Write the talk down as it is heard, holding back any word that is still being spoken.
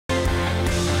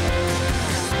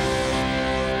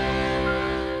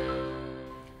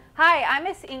Hi, I'm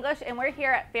Miss English, and we're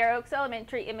here at Fair Oaks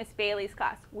Elementary in Miss Bailey's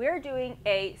class. We're doing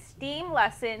a STEAM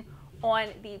lesson on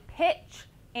the pitch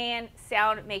and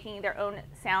sound, making their own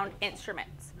sound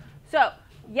instruments. So,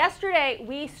 yesterday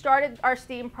we started our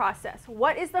STEAM process.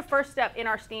 What is the first step in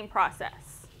our STEAM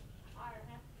process?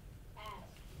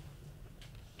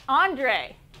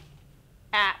 Andre,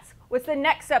 ask. What's the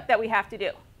next step that we have to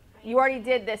do? You already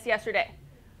did this yesterday.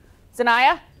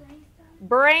 Zanaya?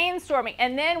 Brainstorming.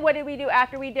 And then what did we do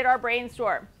after we did our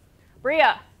brainstorm?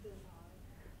 Bria?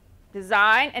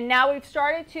 Design. And now we've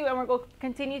started to, and we're going to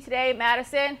continue today,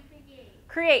 Madison?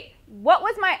 Create. What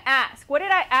was my ask? What did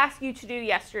I ask you to do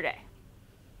yesterday?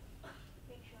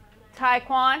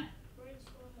 Taekwon?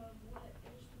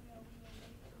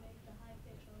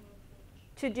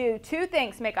 To do two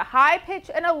things. Make a high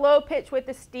pitch and a low pitch with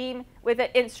the STEAM, with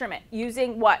an instrument.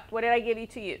 Using what? What did I give you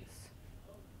to use?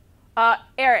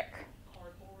 Eric?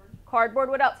 Cardboard.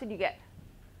 What else did you get?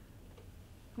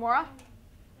 Mora?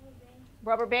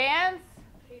 Rubber bands?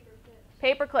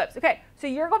 Paper clips. Okay, so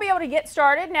you're going to be able to get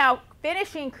started now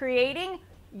finishing creating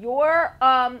your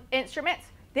instruments.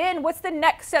 Then what's the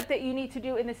next step that you need to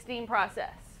do in the STEAM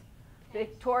process?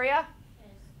 Victoria?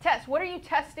 Test. What are you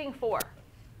testing for?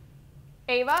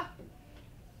 Ava?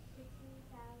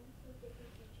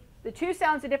 The two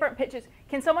sounds of different pitches.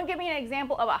 Can someone give me an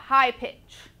example of a high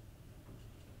pitch?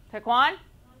 Taekwon?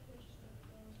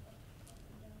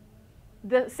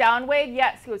 The sound wave,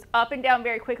 yes, goes up and down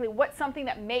very quickly. What's something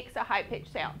that makes a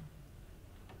high-pitched sound?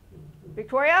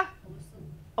 Victoria?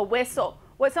 A whistle.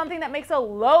 What's something that makes a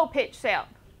low-pitched sound?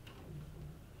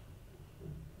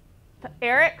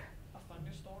 Eric? A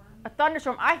thunderstorm. A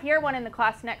thunderstorm. I hear one in the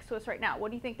class next to us right now.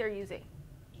 What do you think they're using?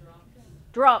 Drums.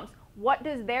 Drums. What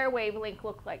does their wavelength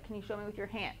look like? Can you show me with your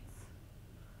hands?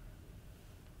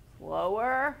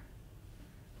 Slower.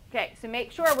 Okay, so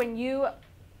make sure when you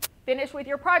finish with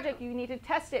your project, you need to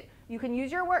test it. You can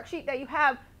use your worksheet that you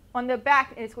have on the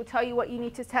back, and it's going to tell you what you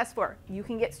need to test for. You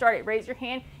can get started. Raise your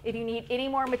hand if you need any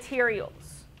more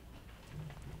materials.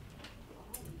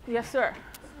 Yes, sir.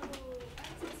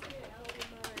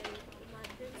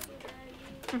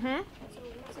 Mm-hmm.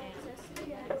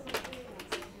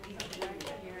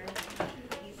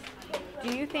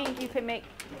 Do you think you can make,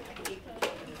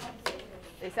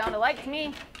 they sound alike to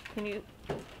me. Can you,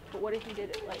 but what if you did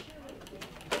it like?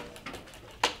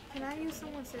 Can I use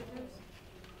someone's scissors?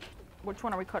 Which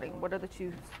one are we cutting? What are the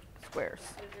two squares?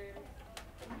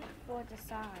 For the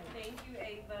side. Thank you,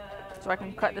 Ava. So I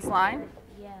can cut this line?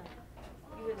 Yeah.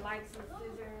 You would like some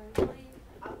scissors?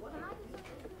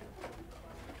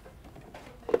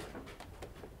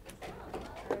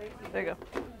 There you go.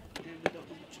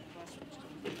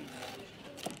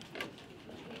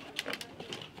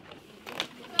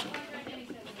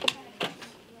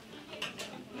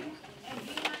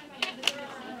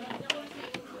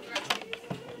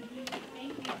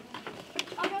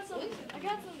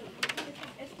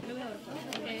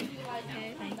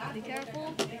 Be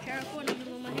careful. Be careful in the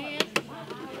middle of my hand.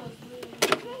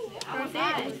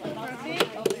 Perfect.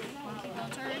 Perfect. Now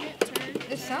turn it.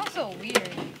 Turn. It sounds so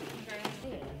weird.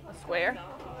 A square.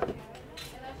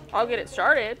 I'll get it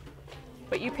started.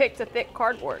 But you picked a thick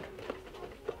cardboard.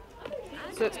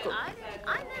 So it's cool.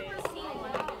 I've never seen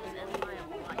one of those in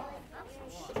my life. That's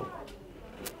for sure.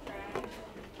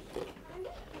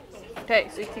 Okay,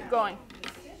 so you keep going.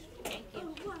 Thank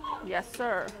you. Yes,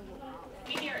 sir.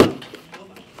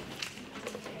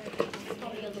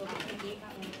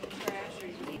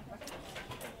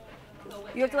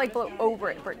 You have to like blow over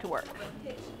it for it to work.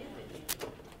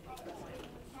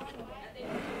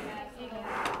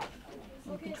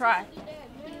 You can try.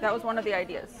 That was one of the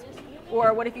ideas.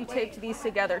 Or what if you taped these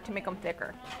together to make them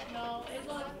thicker?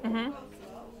 Mm-hmm.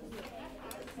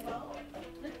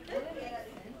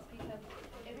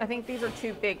 I think these are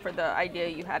too big for the idea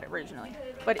you had originally.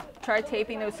 But try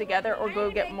taping those together or go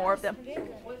get more of them.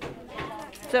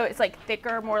 So it's like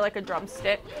thicker, more like a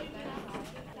drumstick.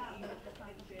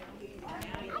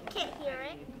 I can't hear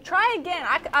it. Try again.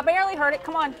 I barely heard it.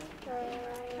 Come on.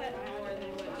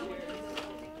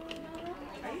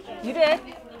 You did.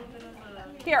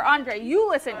 Here, Andre, you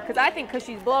listen, because I think because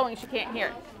she's blowing, she can't hear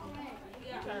it.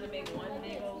 Trying to make one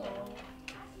big old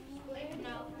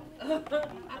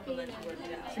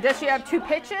Does she have two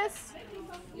pitches?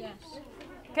 Yes.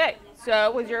 Okay,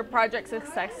 so was your project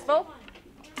successful?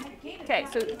 Okay,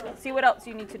 so see what else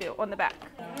you need to do on the back.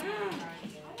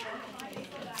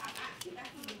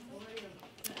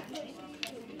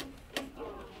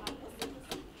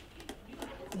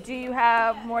 Do you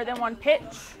have more than one pitch?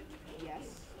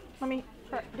 Yes. Let me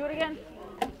try, do it again.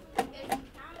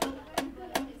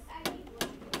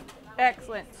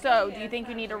 Excellent. So do you think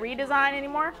you need a redesign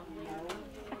anymore?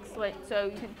 Excellent. So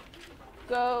you can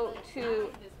go to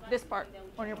this part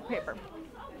on your paper.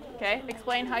 Okay,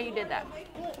 explain how you did that.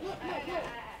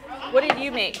 What did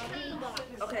you make?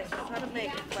 Okay, so I'm trying to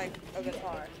make like a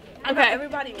guitar. Okay.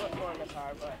 Everybody went for a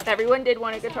guitar, but Everyone did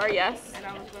want a guitar, yes. and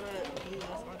I was gonna use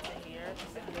this onto here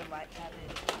and then like have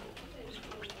it.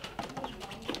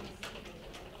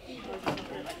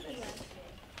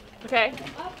 Okay.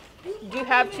 Do you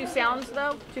have two sounds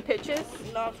though? Two pitches?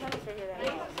 No, I'm trying to figure that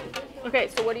out. Okay,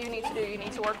 so what do you need to do? You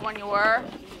need to work on your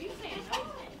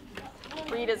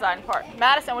redesign part.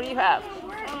 Madison, what do you have?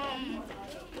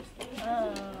 I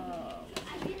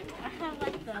have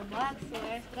like the box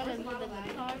where it's gonna be the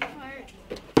guitar part,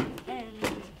 and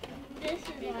this is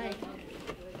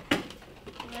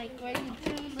like where you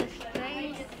tune the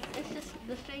strings. It's just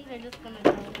the strings are just gonna go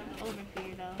over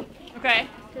here though, Okay.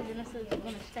 because then this is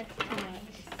gonna stretch too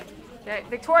much. Okay.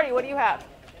 Victoria, what do you have?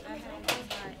 I have this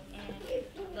part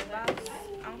and the box.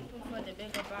 I'm looking for the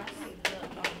bigger box, the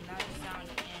loud sound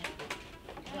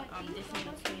and the this in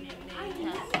between and then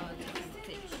it has different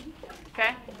pitch.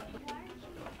 Okay.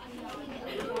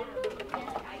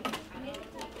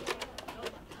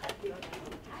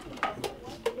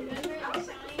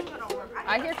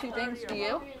 I hear two things. Do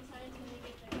you?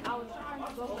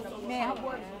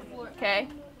 Okay.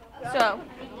 So,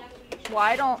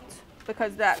 why don't,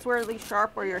 because that's where really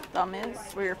sharp where your thumb is,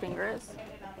 where your finger is.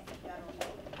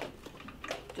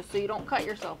 Just so you don't cut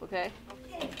yourself, okay?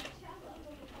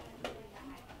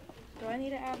 Do I need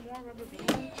to add more rubber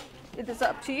bands? It's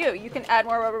up to you. You can add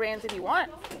more rubber bands if you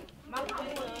want.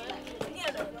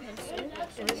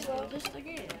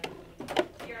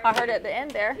 I heard at the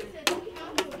end there.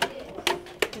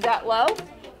 Is that low?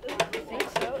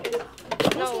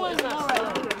 This one's low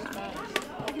right here.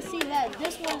 I can see that.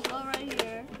 This one's low right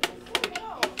here.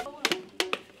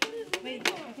 Wait,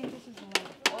 I think this is low.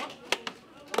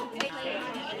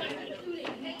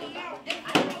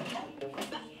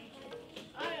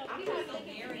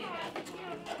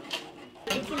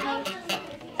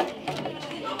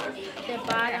 The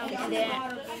bottom and then.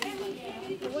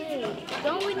 Wait,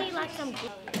 don't we need like some?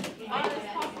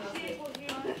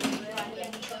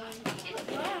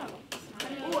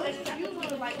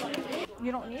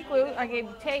 You don't need glue. I gave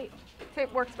you tape.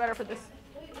 Tape works better for this.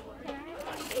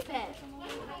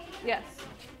 Yes.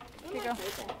 Here you go.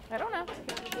 I don't know.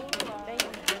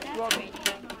 You're welcome.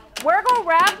 We're going to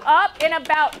wrap up in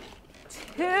about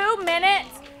 2 minutes,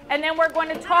 and then we're going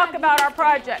to talk about our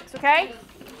projects, okay?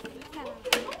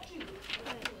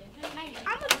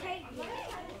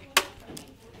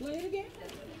 Play it again.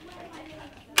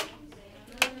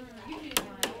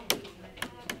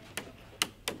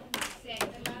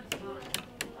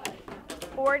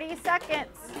 40 seconds.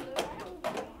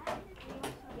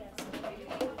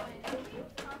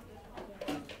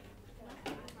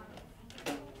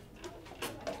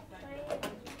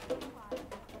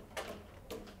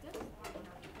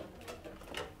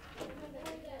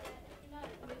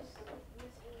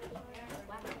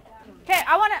 Okay,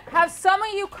 I want to have some of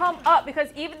you come up because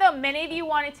even though many of you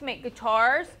wanted to make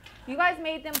guitars, you guys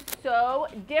made them so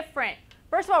different.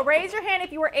 First of all, raise your hand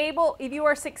if you were able, if you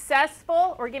were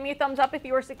successful, or give me a thumbs up if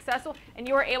you were successful and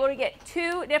you were able to get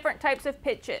 2 different types of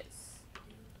pitches.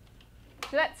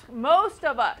 So that's most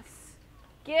of us.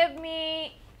 Give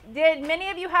me, did many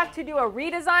of you have to do a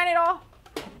redesign at all?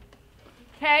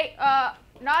 Okay,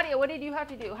 Nadia, what did you have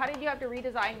to do? How did you have to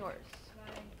redesign yours?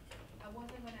 I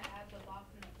wasn't going to add the box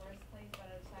in the first place, but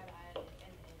I decided to add it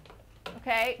in the end.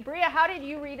 Okay, Bria, how did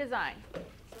you redesign? So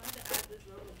I had to add this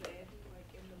rubber band like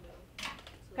in the middle.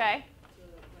 Okay.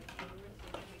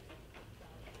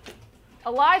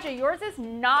 Elijah, yours is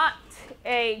not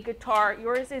a guitar.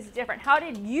 Yours is different. How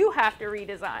did you have to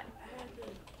redesign?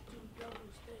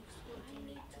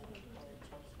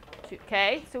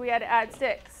 Okay, so we had to add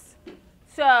 6.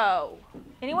 So,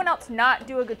 anyone else not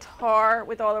do a guitar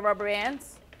with all the rubber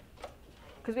bands?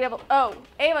 Because we have, oh,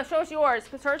 Ava, show us yours,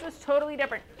 because hers was totally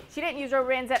different. She didn't use rubber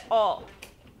bands at all.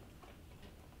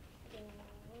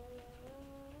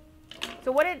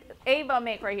 So what did Ava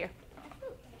make right here?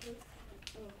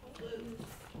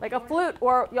 Like a flute,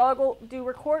 or y'all go do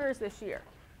recorders this year,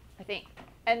 I think.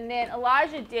 And then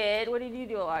Elijah did, what did you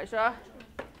do, Elijah?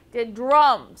 Did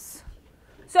drums.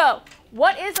 So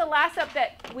what is the last step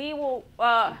that we will,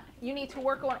 you need to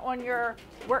work on your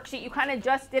worksheet? You kind of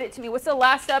just did it to me. What's the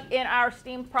last step in our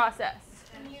STEAM process?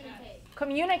 Communicate.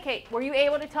 Communicate. Were you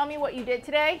able to tell me what you did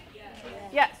today?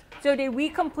 Yes. So did we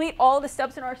complete all the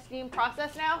steps in our STEAM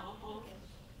process now?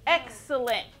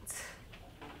 Excellent.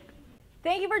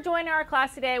 Thank you for joining our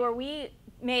class today where we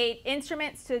made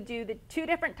instruments to do the 2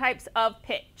 different types of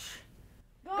pitch.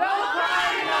 Go!